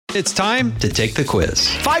It's time to take the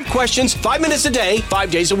quiz. 5 questions, 5 minutes a day,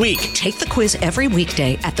 5 days a week. Take the quiz every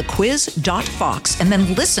weekday at thequiz.fox and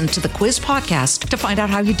then listen to the quiz podcast to find out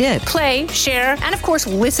how you did. Play, share, and of course,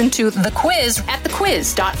 listen to the quiz at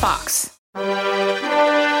thequiz.fox.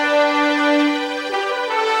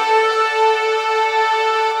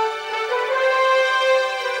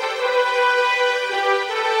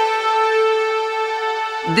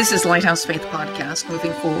 This is Lighthouse Faith Podcast,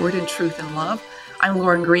 moving forward in truth and love. I'm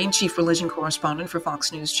Lauren Green, Chief Religion Correspondent for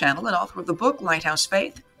Fox News Channel and author of the book, Lighthouse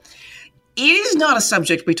Faith. It is not a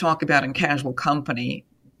subject we talk about in casual company,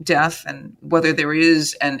 death and whether there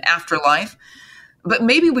is an afterlife, but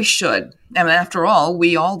maybe we should. And after all,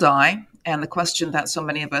 we all die. And the question that so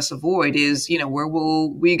many of us avoid is, where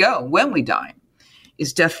will we go when we die?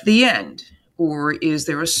 Is death the end? Or is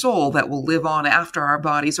there a soul that will live on after our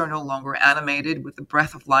bodies are no longer animated with the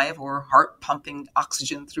breath of life or heart pumping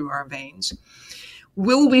oxygen through our veins?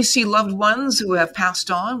 Will we see loved ones who have passed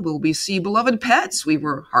on? Will we see beloved pets we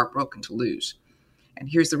were heartbroken to lose? And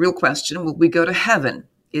here's the real question. Will we go to heaven?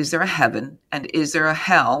 Is there a heaven? And is there a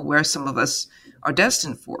hell where some of us are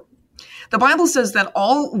destined for? The Bible says that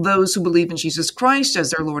all those who believe in Jesus Christ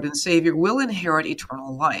as their Lord and Savior will inherit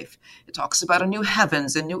eternal life. It talks about a new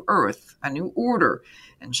heavens and new earth, a new order,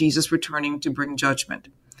 and Jesus returning to bring judgment.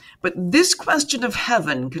 But this question of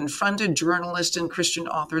heaven confronted journalist and Christian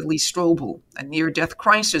author Lee Strobel. A near-death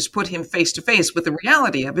crisis put him face to face with the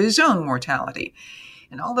reality of his own mortality.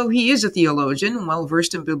 And although he is a theologian and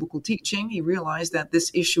well-versed in biblical teaching, he realized that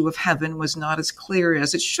this issue of heaven was not as clear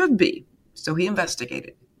as it should be. So he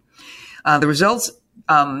investigated. The results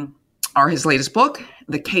are his latest book,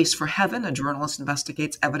 The Case for Heaven. A journalist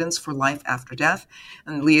investigates evidence for life after death.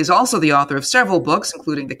 And Lee is also the author of several books,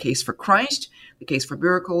 including The Case for Christ, The Case for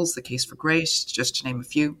Miracles, The Case for Grace, just to name a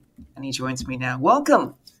few. And he joins me now.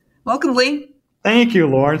 Welcome. Welcome, Lee. Thank you,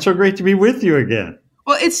 Lauren. So great to be with you again.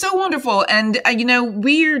 Well, it's so wonderful. And,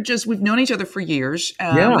 we've known each other for years.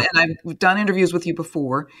 And I've done interviews with you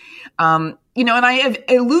before. And I have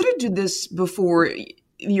alluded to this before,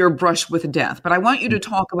 your brush with death, but I want you to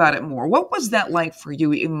talk about it more. What was that like for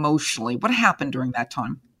you emotionally? What happened during that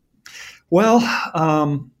time? Well,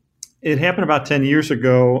 it happened about 10 years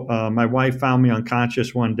ago. My wife found me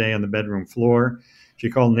unconscious one day on the bedroom floor.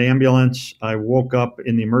 She called an ambulance. I woke up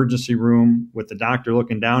in the emergency room with the doctor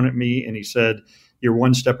looking down at me, and he said, "You're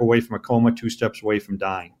 1 step away from a coma, 2 steps away from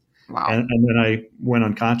dying." Wow. And then I went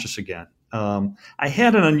unconscious again. I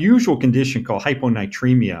had an unusual condition called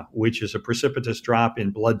hyponatremia, which is a precipitous drop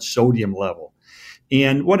in blood sodium level.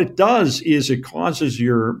 And what it does is it causes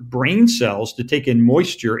your brain cells to take in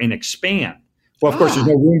moisture and expand. Well, of course, there's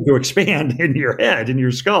no room to expand in your head, in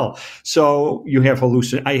your skull. So you have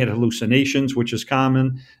I had hallucinations, which is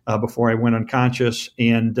common before I went unconscious.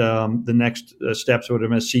 And the next steps would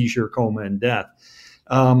have been a seizure, coma, and death.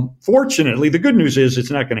 Fortunately, the good news is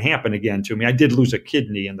it's not going to happen again to me. I did lose a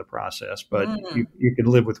kidney in the process, but you can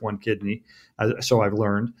live with one kidney. So I've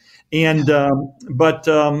learned. And, but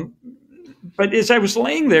as I was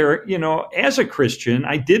laying there, as a Christian,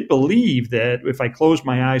 I did believe that if I closed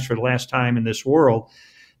my eyes for the last time in this world,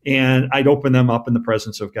 and I'd open them up in the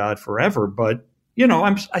presence of God forever. But,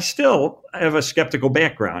 I still have a skeptical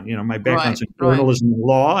background. My background's in journalism and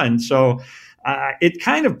law. And so it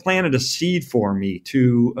kind of planted a seed for me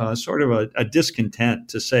to sort of a discontent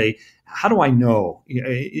to say, how do I know?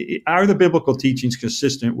 Are the biblical teachings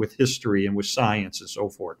consistent with history and with science and so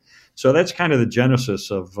forth? So that's kind of the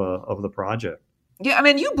genesis of the project. Yeah, I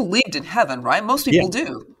mean, you believed in heaven, right? Most people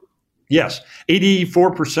do. Yes,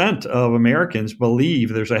 84% of Americans believe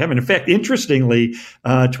there's a heaven. In fact, interestingly,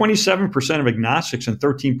 27% of agnostics and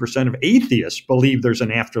 13% of atheists believe there's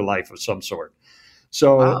an afterlife of some sort.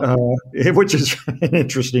 So, which is an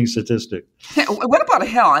interesting statistic. What about a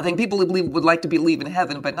hell? I think people would like to believe in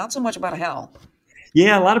heaven, but not so much about a hell.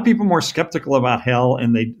 Yeah, a lot of people are more skeptical about hell,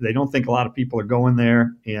 and they don't think a lot of people are going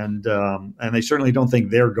there, and they certainly don't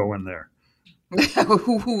think they're going there.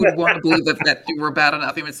 Who would want to believe that you were bad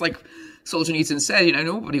enough? I mean, it's like Solzhenitsyn said,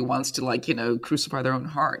 nobody wants to crucify their own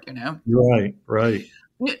heart, Right.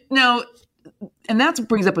 Now, and that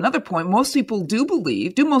brings up another point. Most people do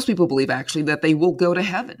most people believe actually that they will go to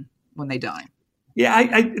heaven when they die?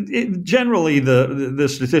 Yeah, generally the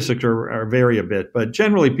statistics vary a bit, but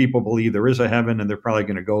generally people believe there is a heaven and they're probably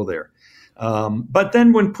going to go there. But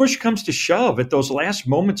then when push comes to shove at those last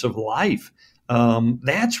moments of life,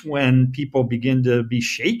 that's when people begin to be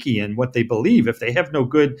shaky in what they believe. If they have no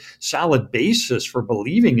good solid basis for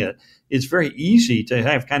believing it, it's very easy to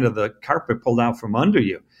have kind of the carpet pulled out from under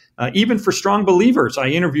you. even for strong believers. I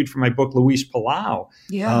interviewed for my book Luis Palau,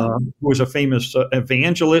 who was a famous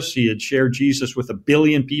evangelist. He had shared Jesus with 1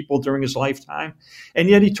 billion people during his lifetime. And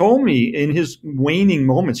yet he told me in his waning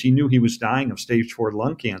moments, he knew he was dying of stage 4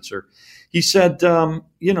 lung cancer. He said,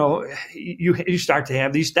 you start to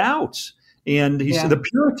have these doubts. And he said the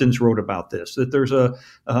Puritans wrote about this, that there's a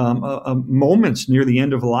moments near the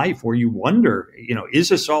end of life where you wonder, is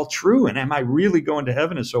this all true? And am I really going to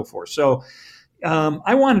heaven and so forth? So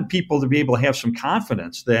I wanted people to be able to have some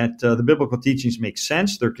confidence that the biblical teachings make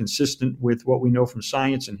sense. They're consistent with what we know from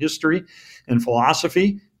science and history and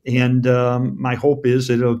philosophy. And my hope is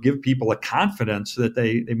that it'll give people a confidence that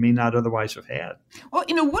they may not otherwise have had. Well,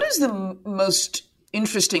 what is the most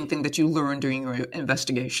interesting thing that you learned during your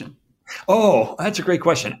investigation? Oh, that's a great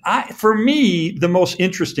question. For me, the most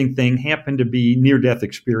interesting thing happened to be near-death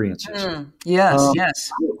experiences.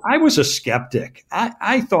 Yes. I was a skeptic.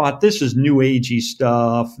 I thought this is new agey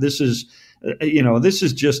stuff. This is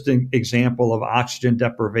just an example of oxygen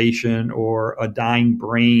deprivation or a dying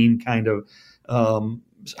brain kind of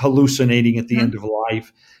hallucinating at the end of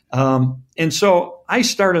life. And so I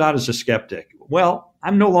started out as a skeptic. Well,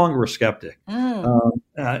 I'm no longer a skeptic.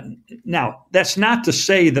 Now, that's not to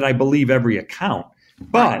say that I believe every account,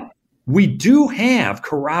 but we do have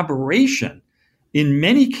corroboration in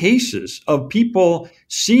many cases of people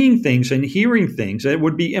seeing things and hearing things that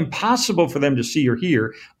would be impossible for them to see or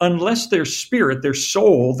hear unless their spirit, their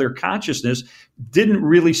soul, their consciousness didn't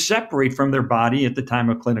really separate from their body at the time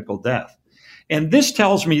of clinical death. And this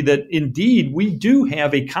tells me that indeed we do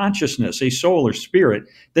have a consciousness, a soul or spirit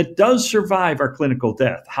that does survive our clinical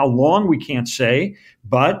death. How long, we can't say,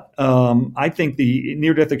 but I think the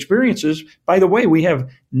near-death experiences, by the way, we have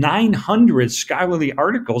 900 scholarly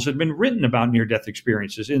articles that have been written about near-death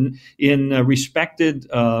experiences in respected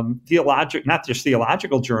not just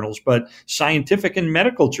theological journals, but scientific and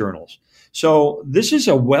medical journals. So this is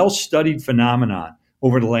a well-studied phenomenon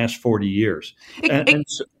over the last 40 years.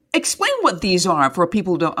 Explain what these are for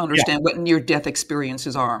people who don't understand what near-death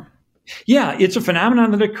experiences are. Yeah, it's a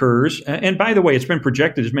phenomenon that occurs. And by the way, it's been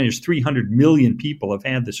projected as many as 300 million people have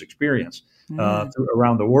had this experience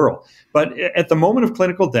around the world. But at the moment of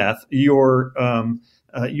clinical death, you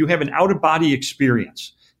have an out-of-body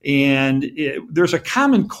experience. And there's a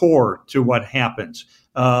common core to what happens.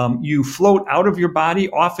 You float out of your body.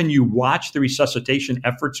 Often you watch the resuscitation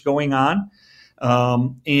efforts going on.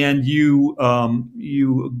 And you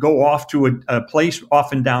go off to a place,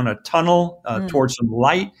 often down a tunnel towards some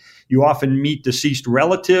light. You often meet deceased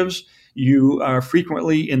relatives. You are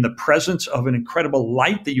frequently in the presence of an incredible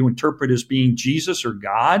light that you interpret as being Jesus or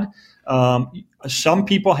God. Some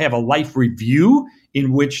people have a life review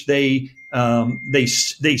in which they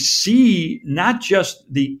see not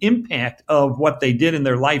just the impact of what they did in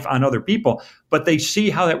their life on other people, but they see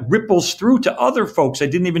how that ripples through to other folks they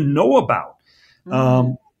didn't even know about.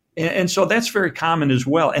 And so that's very common as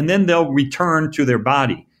well. And then they'll return to their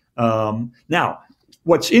body. Now,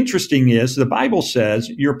 what's interesting is the Bible says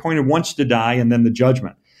you're appointed once to die and then the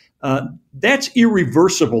judgment. That's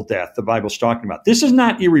irreversible death the Bible's talking about. This is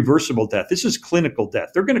not irreversible death. This is clinical death.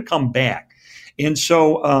 They're going to come back. And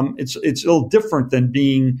so it's a little different than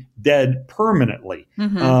being dead permanently.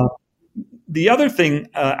 The other thing,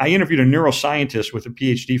 I interviewed a neuroscientist with a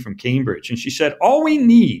PhD from Cambridge, and she said, all we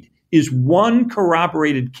need is one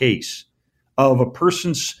corroborated case of a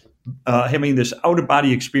person's having this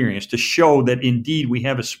out-of-body experience to show that indeed we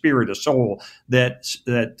have a spirit, a soul that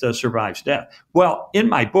survives death. Well, in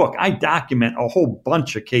my book, I document a whole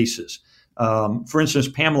bunch of cases. For instance,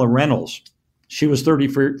 Pamela Reynolds. She was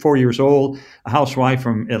 34 years old, a housewife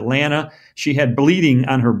from Atlanta. She had bleeding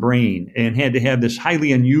on her brain and had to have this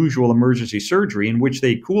highly unusual emergency surgery in which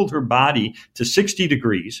they cooled her body to 60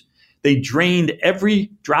 degrees. They drained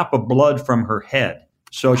every drop of blood from her head.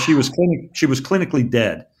 So she was clinically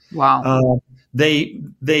dead. Wow. They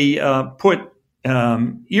put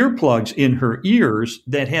earplugs in her ears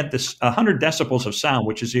that had this 100 decibels of sound,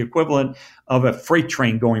 which is the equivalent of a freight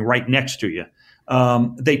train going right next to you.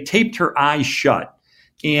 They taped her eyes shut.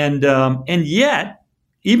 And yet,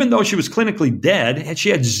 even though she was clinically dead, and she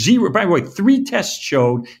had zero, by the way, 3 tests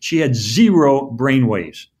showed she had 0 brain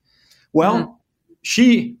waves. Well,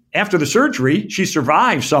 after the surgery, she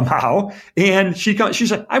survived somehow. And she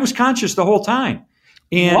said, I was conscious the whole time.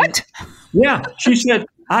 And what? Yeah. She said,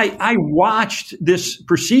 I watched this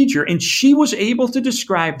procedure, and she was able to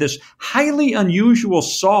describe this highly unusual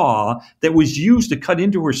saw that was used to cut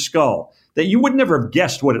into her skull. that you would never have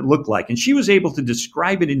guessed what it looked like. And she was able to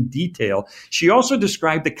describe it in detail. She also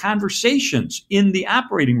described the conversations in the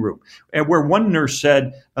operating room, where one nurse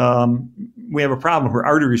said, we have a problem. Her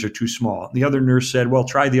arteries are too small. The other nurse said, well,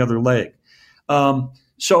 try the other leg.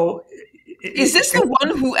 So is this the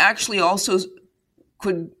one who actually also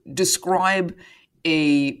could describe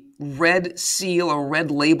a red seal or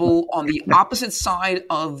red label on the opposite side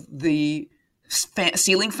of the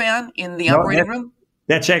ceiling fan in the operating room?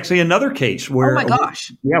 That's actually another case where, oh my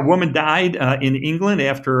gosh, a woman died in England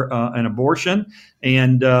after an abortion,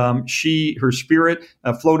 and her spirit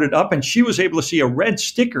floated up, and she was able to see a red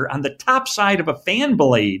sticker on the top side of a fan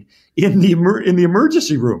blade in the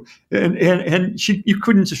emergency room, and you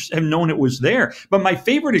couldn't just have known it was there. But my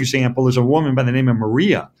favorite example is a woman by the name of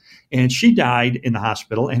Maria, and she died in the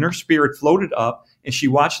hospital, and her spirit floated up, and she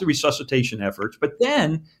watched the resuscitation efforts, but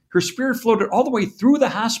then her spirit floated all the way through the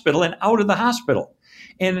hospital and out of the hospital.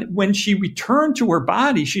 And when she returned to her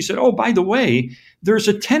body, she said, oh, by the way, there's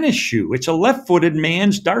a tennis shoe. It's a left-footed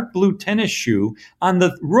man's dark blue tennis shoe on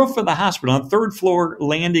the roof of the hospital, on the third floor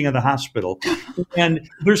landing of the hospital. And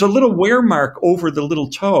there's a little wear mark over the little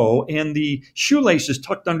toe, and the shoelace is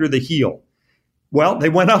tucked under the heel. Well, they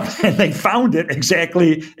went up and they found it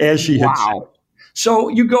exactly as she had said. So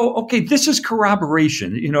you go, okay, this is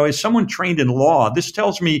corroboration. As someone trained in law, this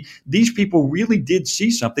tells me these people really did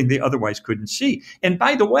see something they otherwise couldn't see. And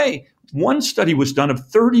by the way, one study was done of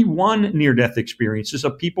 31 near-death experiences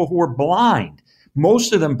of people who were blind,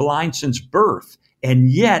 most of them blind since birth,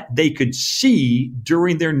 and yet they could see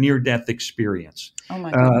during their near-death experience. Oh,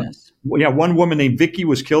 my goodness. One woman named Vicky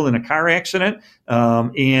was killed in a car accident,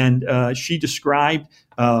 and she described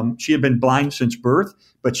she had been blind since birth,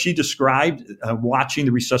 but she described watching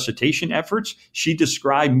the resuscitation efforts. She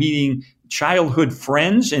described meeting childhood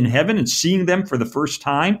friends in heaven and seeing them for the first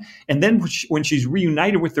time. And then when she's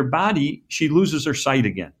reunited with their body, she loses her sight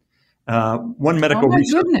again. One medical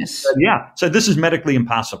researcher said this is medically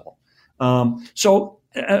impossible. So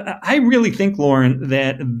I really think, Lauren,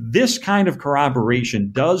 that this kind of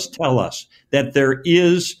corroboration does tell us that there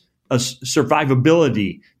is a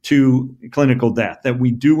survivability to clinical death, that we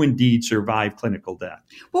do indeed survive clinical death.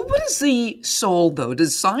 Well, what is the soul, though?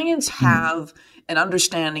 Does science have an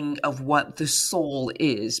understanding of what the soul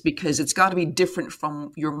is? Because it's got to be different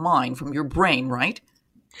from your mind, from your brain, right?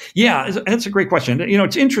 Yeah, that's a great question.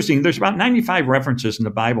 It's interesting. There's about 95 references in the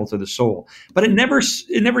Bible to the soul, but it never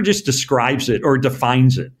just describes it or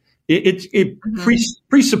defines it. It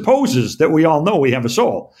presupposes that we all know we have a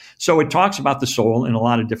soul. So it talks about the soul in a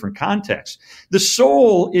lot of different contexts. The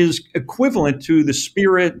soul is equivalent to the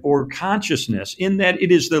spirit or consciousness in that it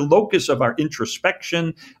is the locus of our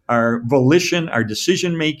introspection, our volition, our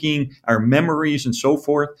decision-making, our memories, and so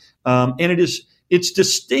forth. And it's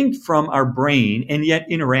distinct from our brain and yet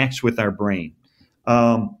interacts with our brain.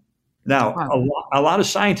 A lot of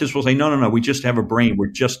scientists will say, no, we just have a brain. We're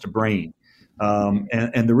just a brain.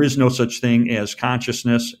 And there is no such thing as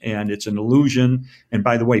consciousness, and it's an illusion. And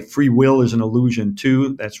by the way, free will is an illusion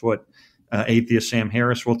too. That's what atheist Sam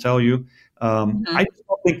Harris will tell you. I just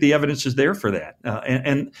don't think the evidence is there for that.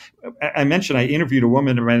 And I mentioned I interviewed a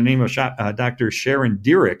woman by the name of Dr. Sharon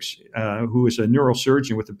Dirks, who is a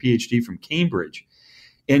neurosurgeon with a PhD from Cambridge.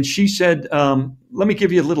 And she said, let me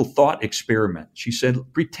give you a little thought experiment. She said,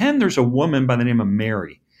 pretend there's a woman by the name of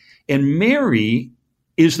Mary. And Mary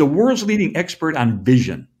is the world's leading expert on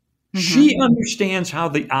vision. She understands how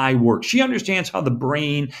the eye works. She understands how the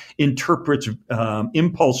brain interprets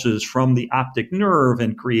impulses from the optic nerve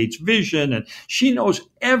and creates vision. And she knows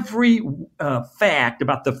every fact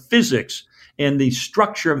about the physics and the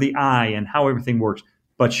structure of the eye and how everything works.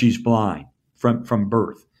 But she's blind from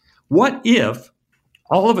birth. What if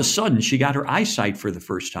all of a sudden she got her eyesight for the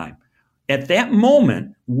first time? At that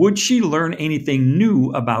moment, would she learn anything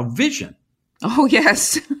new about vision? Oh,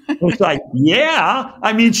 yes. It's like, yeah,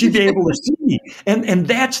 she'd be able to see. And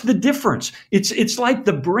that's the difference. It's like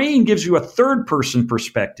the brain gives you a third person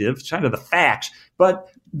perspective, it's kind of the facts, but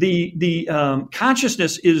the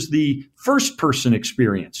consciousness is the first person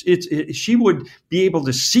experience. She would be able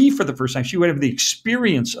to see for the first time. She would have the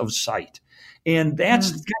experience of sight. And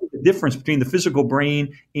that's kind of the difference between the physical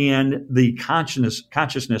brain and the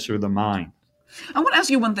consciousness or the mind. I want to ask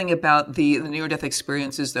you one thing about the near-death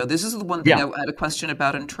experiences, though. This is the one thing I had a question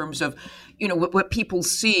about in terms of, what people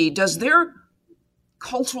see. Does their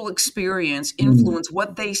cultural experience influence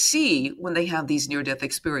what they see when they have these near-death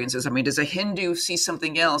experiences? Does a Hindu see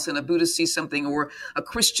something else and a Buddhist see something, or a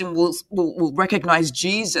Christian will recognize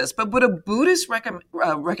Jesus? But would a Buddhist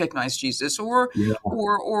recognize Jesus or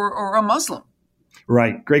a Muslim?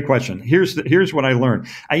 Right. Great question. Here's what I learned.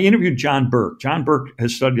 I interviewed John Burke. John Burke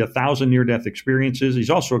has studied 1,000 near-death experiences. He's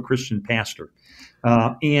also a Christian pastor.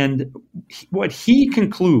 And what he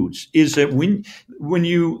concludes is that when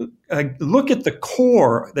you look at the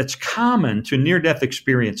core that's common to near-death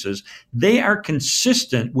experiences, they are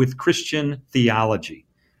consistent with Christian theology.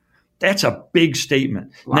 That's a big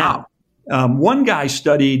statement. Wow. Now, one guy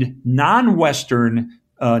studied non-Western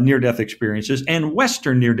near-death experiences and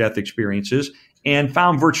Western near-death experiences and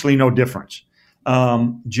found virtually no difference.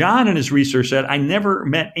 John in his research said, I never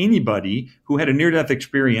met anybody who had a near-death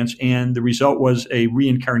experience and the result was a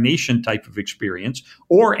reincarnation type of experience,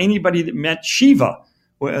 or anybody that met Shiva,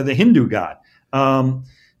 the Hindu god.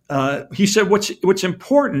 He said what's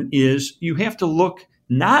important is you have to look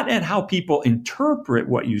not at how people interpret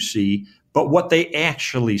what you see, but what they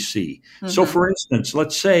actually see. Mm-hmm. So, for instance,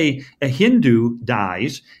 let's say a Hindu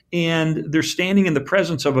dies and they're standing in the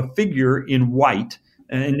presence of a figure in white.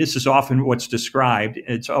 And this is often what's described.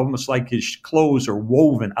 It's almost like his clothes are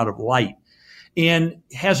woven out of light, and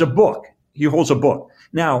has a book. He holds a book.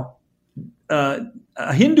 Now, a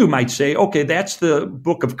Hindu might say, okay, that's the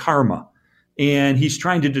book of karma. And he's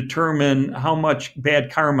trying to determine how much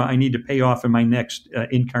bad karma I need to pay off in my next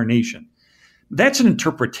incarnation. That's an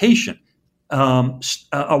interpretation.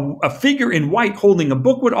 A figure in white holding a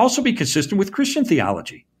book would also be consistent with Christian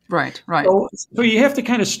theology. Right. So you have to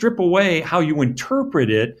kind of strip away how you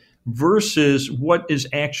interpret it versus what is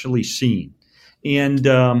actually seen. And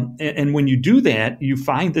when you do that, you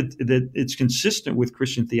find that it's consistent with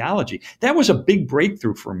Christian theology. That was a big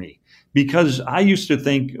breakthrough for me, because I used to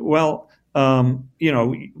think, well,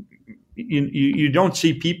 you don't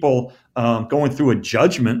see people going through a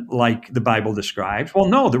judgment like the Bible describes. Well,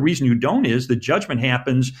 no, the reason you don't is the judgment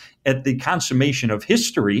happens at the consummation of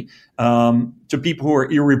history to people who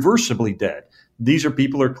are irreversibly dead. These are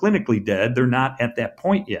people who are clinically dead. They're not at that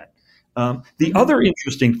point yet. The other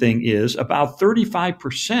interesting thing is about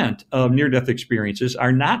 35% of near-death experiences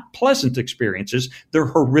are not pleasant experiences. They're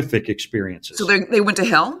horrific experiences. So they went to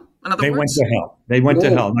hell, in other words? They went to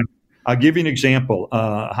hell. I'll give you an example.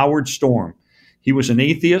 Howard Storm. He was an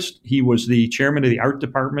atheist. He was the chairman of the art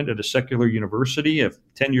department at a secular university, a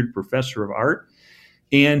tenured professor of art,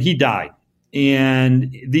 and he died.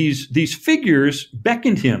 And these figures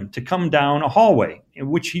beckoned him to come down a hallway,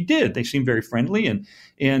 which he did. They seemed very friendly,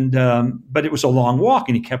 but it was a long walk,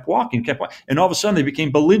 and he kept walking, and all of a sudden they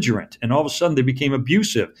became belligerent, and all of a sudden they became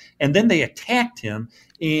abusive, and then they attacked him,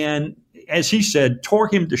 and as he said, tore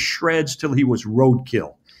him to shreds till he was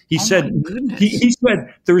roadkill. He said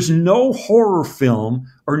there's no horror film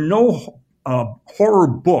or no horror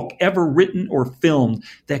book ever written or filmed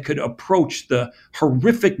that could approach the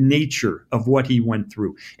horrific nature of what he went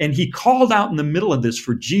through. And he called out in the middle of this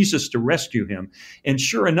for Jesus to rescue him. And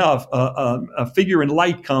sure enough, a figure in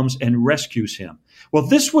light comes and rescues him. Well,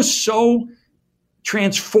 this was so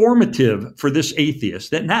transformative for this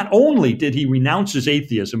atheist that not only did he renounce his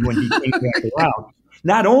atheism when he came back around,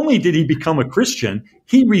 not only did he become a Christian,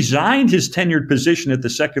 he resigned his tenured position at the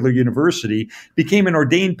secular university, became an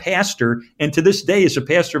ordained pastor, and to this day is a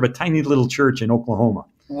pastor of a tiny little church in Oklahoma.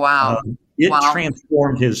 Wow. It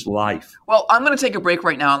transformed his life. Well, I'm going to take a break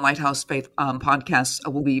right now on Lighthouse Faith podcast.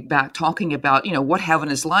 We'll be back talking about, what heaven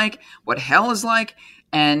is like, what hell is like,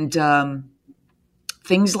 and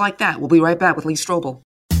things like that. We'll be right back with Lee Strobel.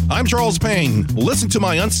 I'm Charles Payne. Listen to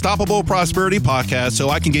my Unstoppable Prosperity podcast so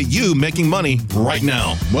I can get you making money right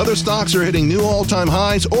now. Whether stocks are hitting new all-time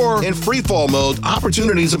highs or in free fall mode,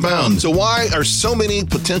 opportunities abound. So why are so many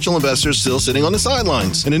potential investors still sitting on the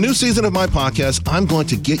sidelines? In a new season of my podcast, I'm going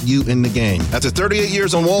to get you in the game. After 38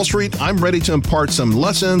 years on Wall Street, I'm ready to impart some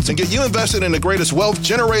lessons and get you invested in the greatest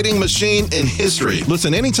wealth-generating machine in history.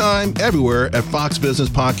 Listen anytime, everywhere at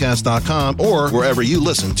foxbusinesspodcast.com or wherever you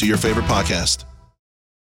listen to your favorite podcast.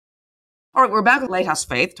 All right, we're back at Lighthouse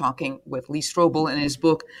Faith talking with Lee Strobel in his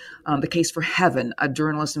book, The Case for Heaven. A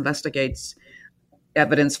journalist investigates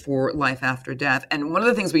evidence for life after death. And one of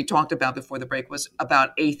the things we talked about before the break was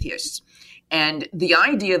about atheists and the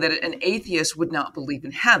idea that an atheist would not believe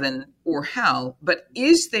in heaven or hell. But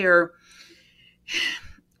is there,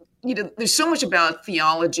 there's so much about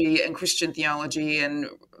theology and Christian theology and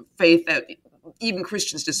faith that even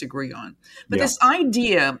Christians disagree on. But this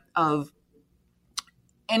idea of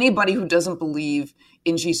anybody who doesn't believe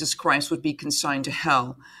in Jesus Christ would be consigned to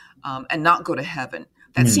hell and not go to heaven.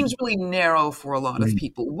 That seems really narrow for a lot of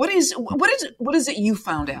people. What is it you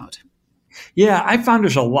found out? Yeah, I found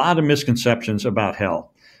there's a lot of misconceptions about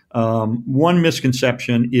hell. One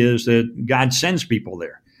misconception is that God sends people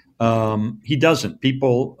there. He doesn't.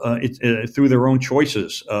 People, through their own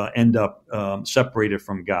choices, end up separated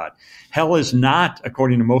from God. Hell is not,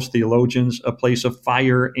 according to most theologians, a place of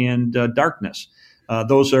fire and darkness.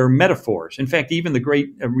 Those are metaphors. In fact, even the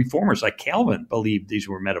great reformers like Calvin believed these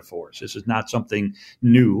were metaphors. This is not something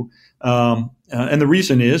new. And the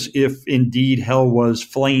reason is, if indeed hell was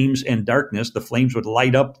flames and darkness, the flames would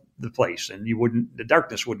light up the place, and the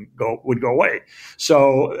darkness would go away.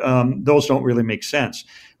 So those don't really make sense.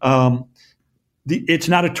 It's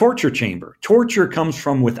not a torture chamber. Torture comes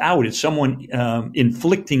from without. It's someone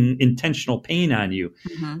inflicting intentional pain on you.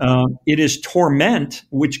 Mm-hmm. It is torment,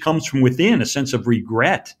 which comes from within, a sense of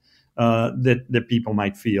regret that people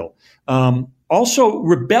might feel. Also,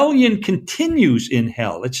 rebellion continues in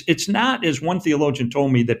hell. It's not, as one theologian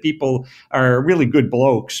told me, that people are really good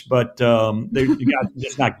blokes, but they're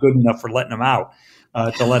just not good enough for letting them out,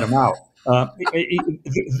 to let them out.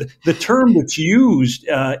 The term that's used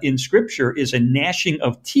in Scripture is a gnashing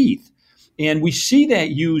of teeth. And we see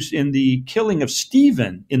that used in the killing of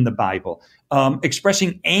Stephen in the Bible,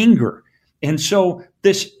 expressing anger. And so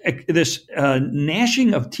this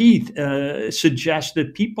gnashing of teeth suggests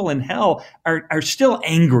that people in hell are still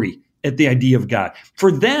angry at the idea of God.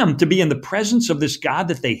 For them to be in the presence of this God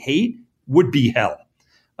that they hate would be hell.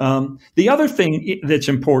 The other thing that's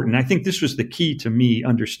important, I think this was the key to me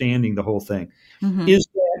understanding the whole thing, mm-hmm. is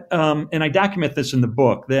that, and I document this in the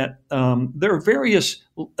book, that there are various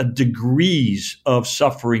degrees of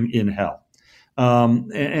suffering in hell.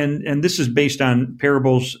 And this is based on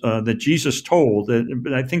parables that Jesus told.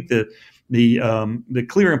 But I think the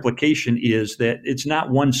clear implication is that it's not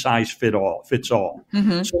one size fits all.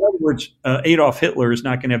 Mm-hmm. So in other words, Adolf Hitler is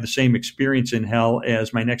not going to have the same experience in hell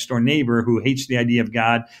as my next door neighbor who hates the idea of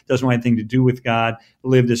God, doesn't want anything to do with God,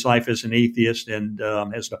 lived his life as an atheist, and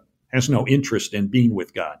has no interest in being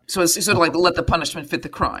with God. So it's sort of like let the punishment fit the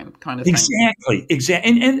crime kind of thing. Exactly.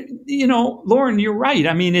 And Lauren, you're right.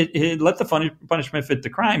 I mean, it let the punishment fit the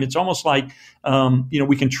crime. It's almost like,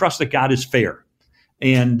 we can trust that God is fair.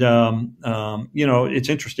 And, it's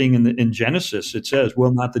interesting in Genesis, it says,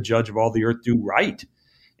 will not the judge of all the earth do right?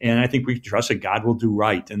 And I think we can trust that God will do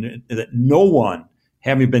right, and that no one,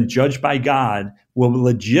 having been judged by God, will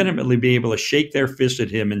legitimately be able to shake their fist at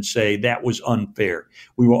him and say that was unfair.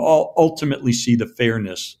 We will all ultimately see the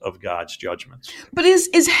fairness of God's judgments. But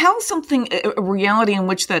is hell something, a reality in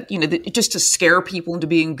which that, just to scare people into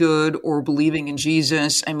being good or believing in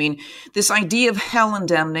Jesus? I mean, this idea of hell and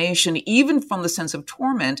damnation, even from the sense of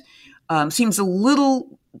torment, seems a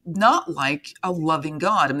little not like a loving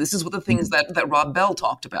God. I mean, this is what the things that Rob Bell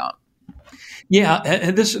talked about. Yeah,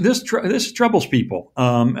 and this troubles people,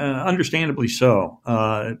 understandably so.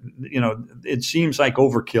 It seems like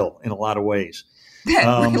overkill in a lot of ways.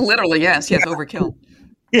 Literally, yes, overkill.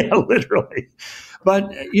 Yeah, literally.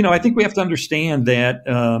 But, I think we have to understand that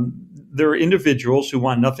there are individuals who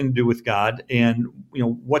want nothing to do with God, and,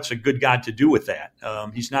 what's a good God to do with that?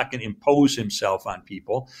 He's not going to impose himself on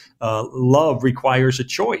people. Love requires a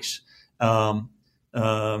choice.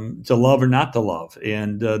 To love or not to love.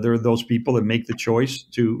 And there are those people that make the choice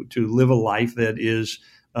to live a life that is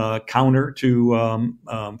counter to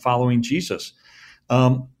following Jesus.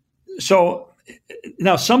 So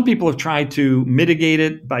now some people have tried to mitigate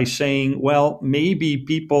it by saying, well, maybe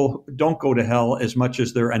people don't go to hell as much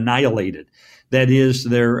as they're annihilated. That is,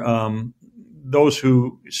 they're those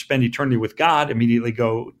who spend eternity with God immediately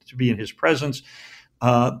go to be in his presence.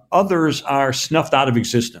 Others are snuffed out of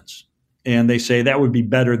existence. And they say that would be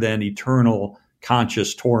better than eternal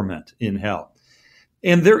conscious torment in hell.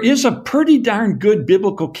 And there is a pretty darn good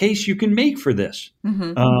biblical case you can make for this.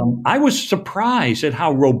 Mm-hmm. I was surprised at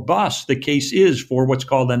how robust the case is for what's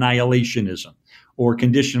called annihilationism or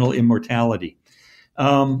conditional immortality.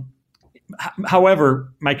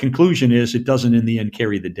 However, my conclusion is it doesn't in the end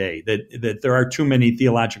carry the day, that there are too many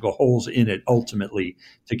theological holes in it ultimately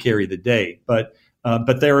to carry the day. But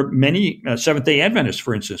there are many Seventh-day Adventists,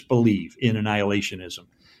 for instance, believe in annihilationism.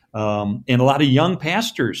 And a lot of young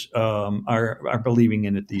pastors are believing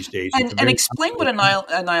in it these days. And explain what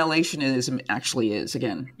annihilationism actually is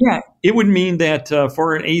again. Yeah, it would mean that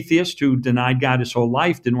for an atheist who denied God his whole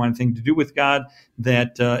life, didn't want anything to do with God,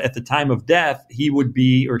 that at the time of death, he would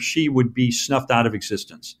be or she would be snuffed out of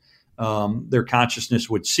existence. Their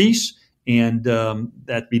consciousness would cease, and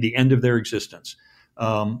that'd be the end of their existence.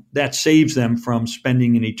 That saves them from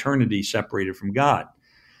spending an eternity separated from God.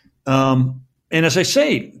 And as I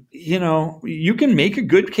say, you can make a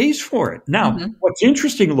good case for it. Now, What's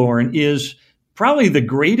interesting, Lauren, is probably the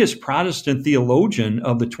greatest Protestant theologian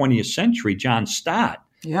of the 20th century, John Stott,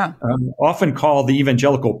 often called the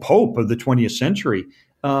evangelical pope of the 20th century,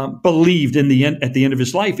 believed at the end of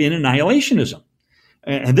his life in annihilationism.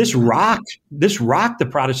 And this rocked the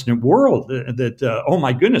Protestant world. That oh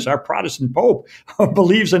my goodness, our Protestant Pope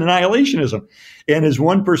believes in annihilationism. And as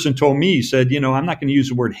one person told me, he said, I'm not going to use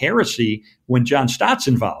the word heresy when John Stott's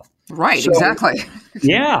involved. Right, exactly.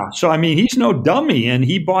 Yeah. So, he's no dummy, and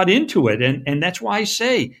he bought into it. And that's why I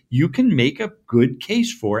say you can make a good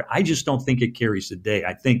case for it. I just don't think it carries the day.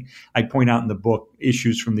 I think I point out in the book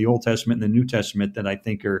issues from the Old Testament and the New Testament that I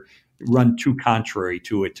think run too contrary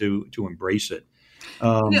to it to embrace it.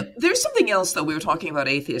 There's something else, though. We were talking about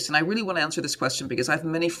atheists, and I really want to answer this question because I have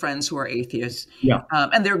many friends who are atheists. Yeah.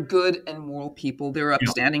 And they're good and moral people. They're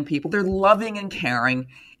upstanding people. They're loving and caring.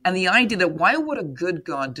 And the idea that why would a good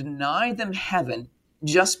God deny them heaven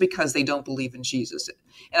just because they don't believe in Jesus?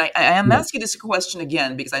 And I am asking this question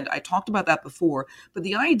again because I talked about that before. But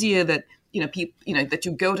the idea that that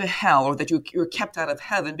you go to hell or that you're kept out of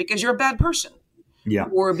heaven because you're a bad person. Yeah.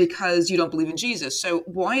 Or because you don't believe in Jesus. So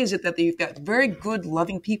why is it that you've got very good,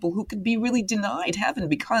 loving people who could be really denied heaven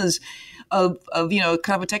because of kind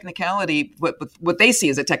of a technicality, what they see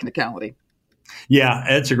as a technicality? Yeah,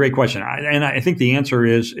 that's a great question. And I think the answer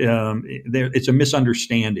is it's a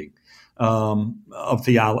misunderstanding of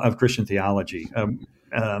Christian theology.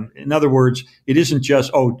 In other words, it isn't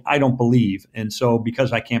just, I don't believe. And so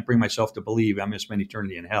because I can't bring myself to believe, I'm going to spend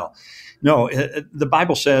eternity in hell. No, the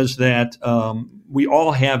Bible says that we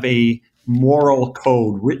all have a moral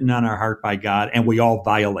code written on our heart by God, and we all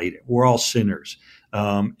violate it. We're all sinners.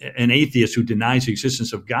 An atheist who denies the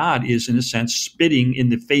existence of God is, in a sense, spitting in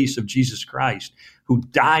the face of Jesus Christ, who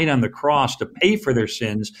died on the cross to pay for their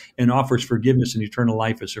sins and offers forgiveness and eternal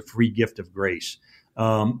life as a free gift of grace.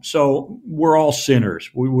 So we're all sinners.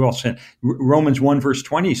 We all sin. Romans 1 verse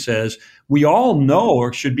 20 says, we all know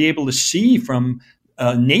or should be able to see from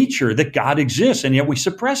nature that God exists, and yet we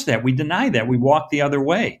suppress that. We deny that. We walk the other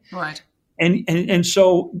way. Right. And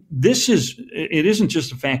so it isn't just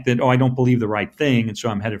the fact that, I don't believe the right thing, and so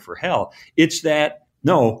I'm headed for hell. It's that,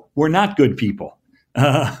 no, we're not good people.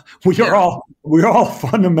 We're all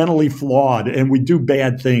fundamentally flawed, and we do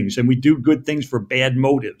bad things, and we do good things for bad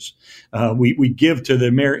motives. We give to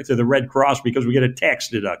the Red Cross because we get a tax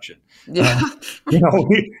deduction. Yeah.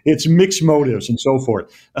 It's mixed motives and so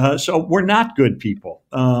forth. So we're not good people,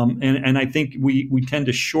 and I think we tend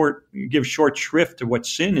to give short shrift to what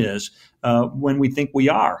sin is when we think we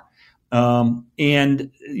are.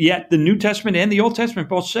 And yet the New Testament and the Old Testament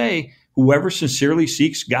both say whoever sincerely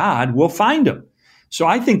seeks God will find him. So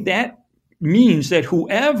I think that means that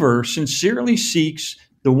whoever sincerely seeks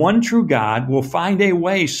the one true God will find a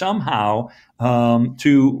way somehow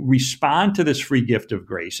to respond to this free gift of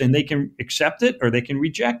grace. And they can accept it or they can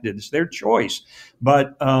reject it. It's their choice.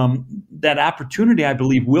 But that opportunity, I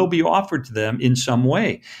believe, will be offered to them in some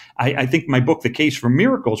way. I think my book, The Case for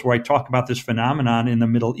Miracles, where I talk about this phenomenon in the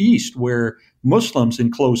Middle East, where Muslims in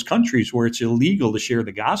closed countries where it's illegal to share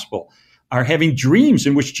the gospel are having dreams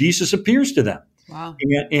in which Jesus appears to them. Wow.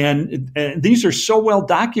 And these are so well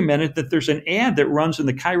documented that there's an ad that runs in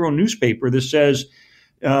the Cairo newspaper that says,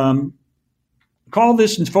 call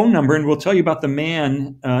this phone number and we'll tell you about the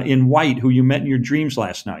man in white who you met in your dreams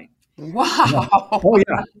last night. Wow. Oh,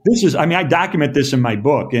 yeah. I document this in my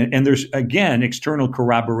book, and there's, again, external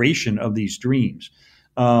corroboration of these dreams.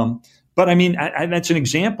 But that's an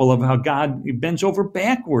example of how God bends over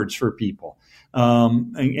backwards for people.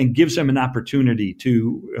 And gives them an opportunity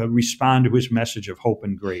to respond to his message of hope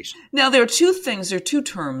and grace. Now, there are two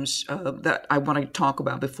terms that I want to talk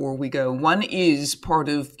about before we go. One is part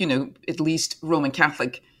of, at least Roman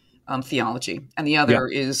Catholic theology, and the other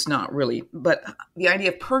is not really. But the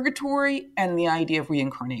idea of purgatory and the idea of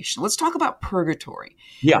reincarnation. Let's talk about purgatory.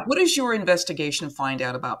 Yeah. What does your investigation find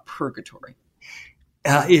out about purgatory?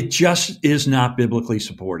 It just is not biblically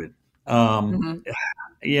supported.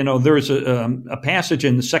 There's a passage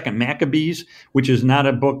in the Second Maccabees, which is not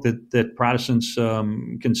a book that Protestants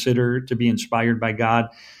consider to be inspired by God,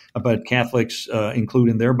 but Catholics include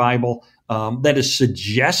in their Bible, that is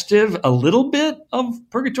suggestive a little bit of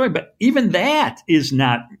purgatory, but even that is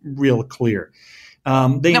not real clear.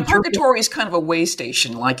 Purgatory is kind of a way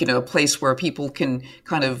station, like, a place where people can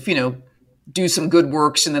kind of, do some good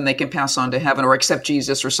works and then they can pass on to heaven or accept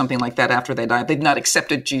Jesus or something like that after they die. They've not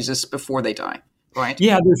accepted Jesus before they die. Right.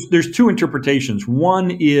 Yeah, there's two interpretations.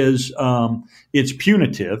 One is it's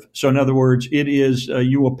punitive. So in other words, it is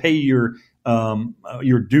you will pay your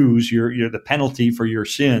dues, the penalty for your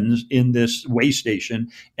sins in this way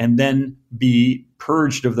station, and then be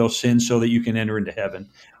purged of those sins so that you can enter into heaven.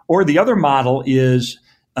 Or the other model is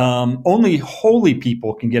Only holy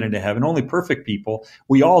people can get into heaven. Only perfect people.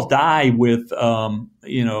 We all die with,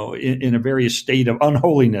 in a various state of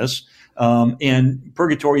unholiness. And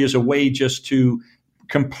purgatory is a way just to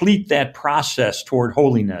complete that process toward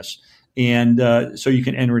holiness. And so you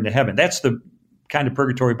can enter into heaven. That's the kind of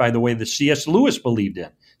purgatory, by the way, that C.S. Lewis believed in.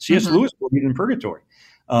 C.S. Lewis believed in purgatory.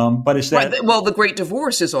 But it's that. Right. Well, the Great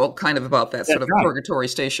Divorce is all kind of about that sort of purgatory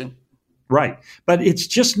station. Right. But it's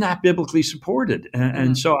just not biblically supported.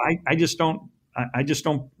 And so I just don't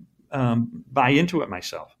buy into it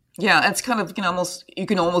myself. Yeah, it's kind of, you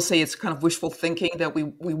can almost say it's kind of wishful thinking that we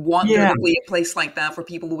want there to be a place like that for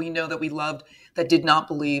people who we know that we loved that did not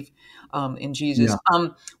believe in Jesus. Yeah.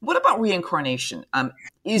 What about reincarnation?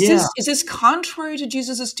 Is this contrary to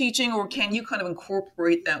Jesus's teaching, or can you kind of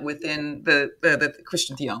incorporate that within the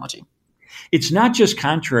Christian theology? It's not just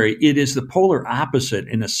contrary, it is the polar opposite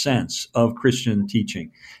in a sense of Christian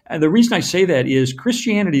teaching. And the reason I say that is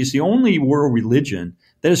Christianity is the only world religion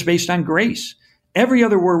that is based on grace. Every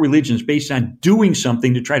other world religion is based on doing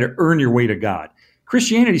something to try to earn your way to God.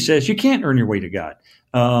 Christianity says you can't earn your way to God.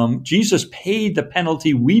 Jesus paid the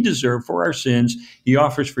penalty we deserve for our sins. He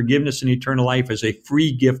offers forgiveness and eternal life as a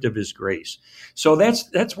free gift of his grace. So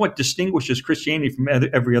that's what distinguishes Christianity from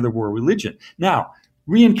every other world religion. Now,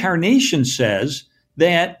 reincarnation says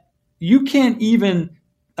that you can't even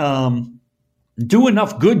do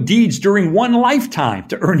enough good deeds during one lifetime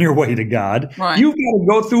to earn your way to God. Right. You've got to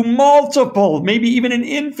go through multiple, maybe even an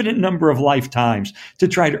infinite number of lifetimes to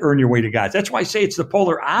try to earn your way to God. That's why I say it's the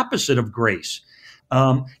polar opposite of grace.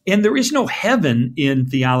 And there is no heaven in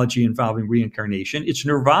theology involving reincarnation. It's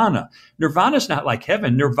nirvana. Nirvana is not like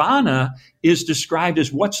heaven. Nirvana is described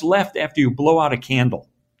as what's left after you blow out a candle.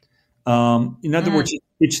 In other words,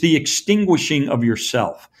 it's the extinguishing of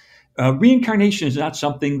yourself. Reincarnation is not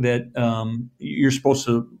something that you're supposed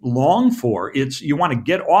to long for. You want to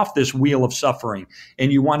get off this wheel of suffering,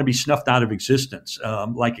 and you want to be snuffed out of existence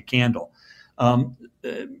like a candle. And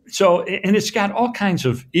it's got all kinds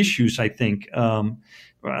of issues, I think.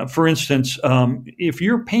 For instance, if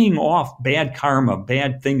you're paying off bad karma,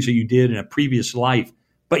 bad things that you did in a previous life,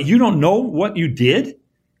 but you don't know what you did,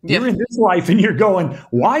 you're in this life and you're going,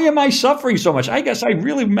 why am I suffering so much? I guess I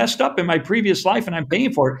really messed up in my previous life and I'm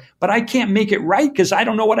paying for it, but I can't make it right because I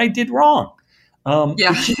don't know what I did wrong.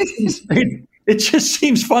 It just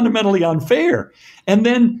seems fundamentally unfair. And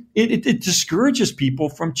then it discourages people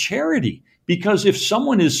from charity, because if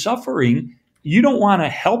someone is suffering, you don't want to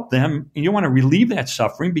help them and you want to relieve that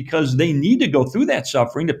suffering because they need to go through that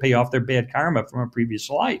suffering to pay off their bad karma from a previous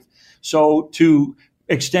life. So to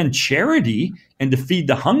extend charity and to feed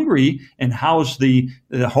the hungry and house the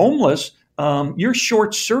homeless, you're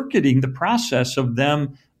short-circuiting the process of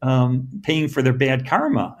them paying for their bad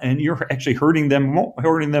karma, and you're actually hurting them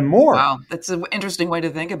more. Wow, that's an interesting way to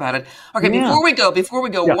think about it. Okay, before we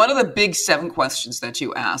go, one of the big 7 questions that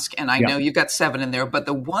you ask, and I know you've got 7 in there, but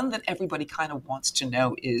the one that everybody kind of wants to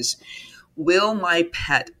know is, will my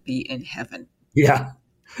pet be in heaven? Yeah,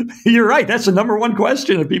 you're right. That's the number one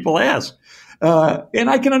question that people ask. And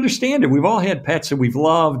I can understand it. We've all had pets that we've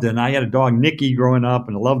loved, and I had a dog, Nikki, growing up,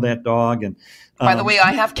 and I love that dog. And by the way,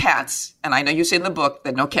 I have cats, and I know you say in the book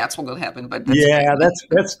that no cats will go to heaven, but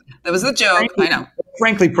that's that was the joke. I know.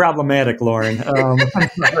 Frankly, problematic, Lauren. But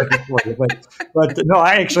no,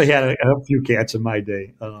 I actually had a few cats in my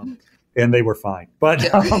day, and they were fine. But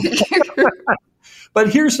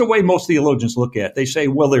but here's the way most theologians look at it. They say,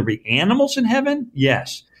 will there be animals in heaven?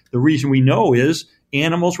 Yes. The reason we know is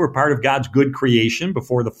animals were part of God's good creation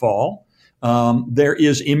before the fall. There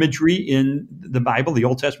is imagery in the Bible, the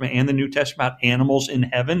Old Testament and the New Testament, about animals in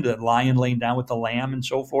heaven, the lion laying down with the lamb and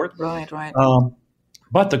so forth. Right.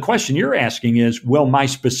 But the question you're asking is, will my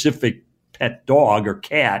specific pet dog or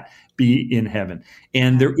cat be in heaven?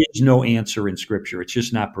 And there is no answer in Scripture. It's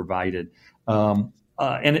just not provided.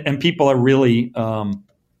 And people are really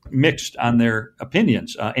mixed on their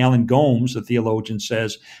opinions. Alan Gomes, the theologian,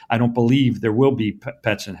 says, I don't believe there will be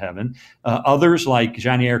pets in heaven. Others, like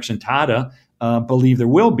Johnny Erickson Tada, believe there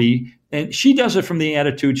will be. And she does it from the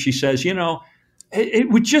attitude, she says, it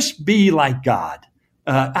would just be like God,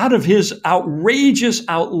 out of his outrageous,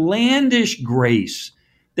 outlandish grace,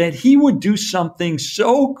 that he would do something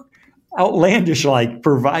so outlandish, like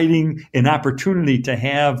providing an opportunity to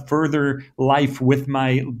have further life with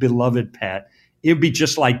my beloved pet. It would be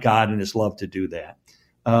just like God and his love to do that.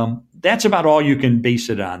 That's about all you can base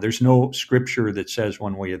it on. There's no scripture that says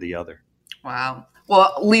one way or the other. Wow.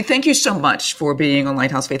 Well, Lee, thank you so much for being on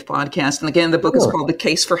Lighthouse Faith Podcast. And again, the book is called The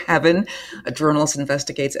Case for Heaven. A journalist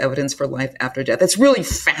investigates evidence for life after death. It's a really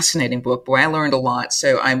fascinating book. Boy, I learned a lot.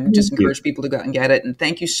 So I just encourage people to go out and get it. And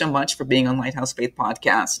thank you so much for being on Lighthouse Faith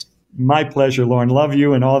Podcast. My pleasure, Lauren. Love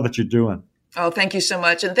you and all that you're doing. Oh, thank you so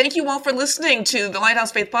much. And thank you all for listening to the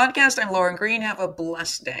Lighthouse Faith Podcast. I'm Lauren Green. Have a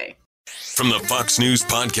blessed day. From the Fox News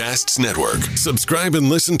Podcasts Network, subscribe and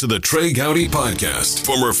listen to the Trey Gowdy Podcast.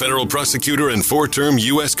 Former federal prosecutor and 4-term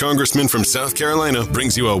U.S. Congressman from South Carolina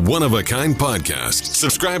brings you a one-of-a-kind podcast.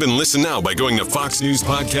 Subscribe and listen now by going to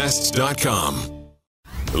foxnewspodcasts.com.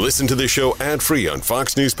 Listen to the show ad-free on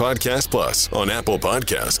Fox News Podcast Plus, on Apple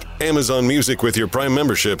Podcast, Amazon Music with your Prime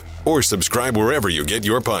membership, or subscribe wherever you get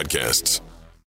your podcasts.